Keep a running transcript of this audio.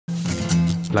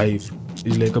Life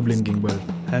is like a blinking bulb,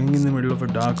 hanging in the middle of a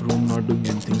dark room, not doing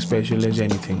anything special as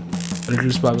anything. A little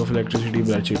spark of electricity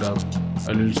brights it up.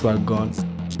 A little spark gone,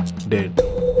 dead.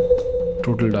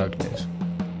 Total darkness.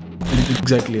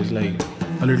 Exactly as life.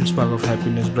 A little spark of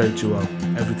happiness brights you up.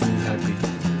 Everything is happy.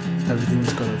 Everything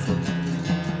is colorful.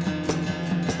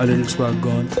 A little spark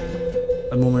gone.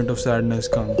 A moment of sadness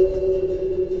come.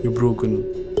 You're broken.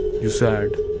 You're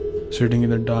sad. Sitting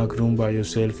in a dark room by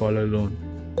yourself all alone.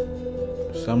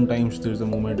 Sometimes there's a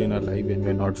moment in our life when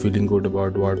we're not feeling good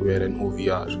about what we're and who we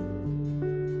are.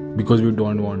 Because we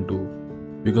don't want to.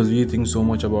 Because we think so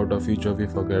much about our future, we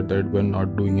forget that we're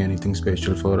not doing anything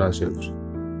special for ourselves,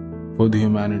 for the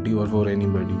humanity, or for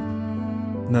anybody.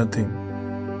 Nothing.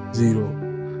 Zero.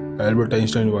 Albert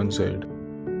Einstein once said,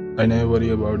 "I never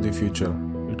worry about the future.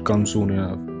 It comes soon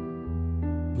enough."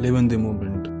 Live in the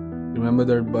moment. Remember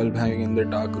that bulb hanging in the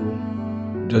dark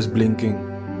room, just blinking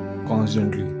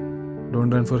constantly.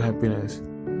 Don't run for happiness.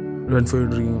 Run for your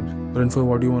dreams. Run for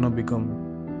what you want to become.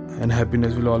 And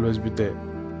happiness will always be there.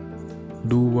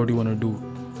 Do what you want to do.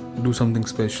 Do something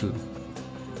special.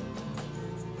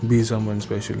 Be someone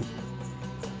special.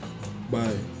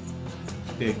 Bye.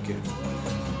 Take care.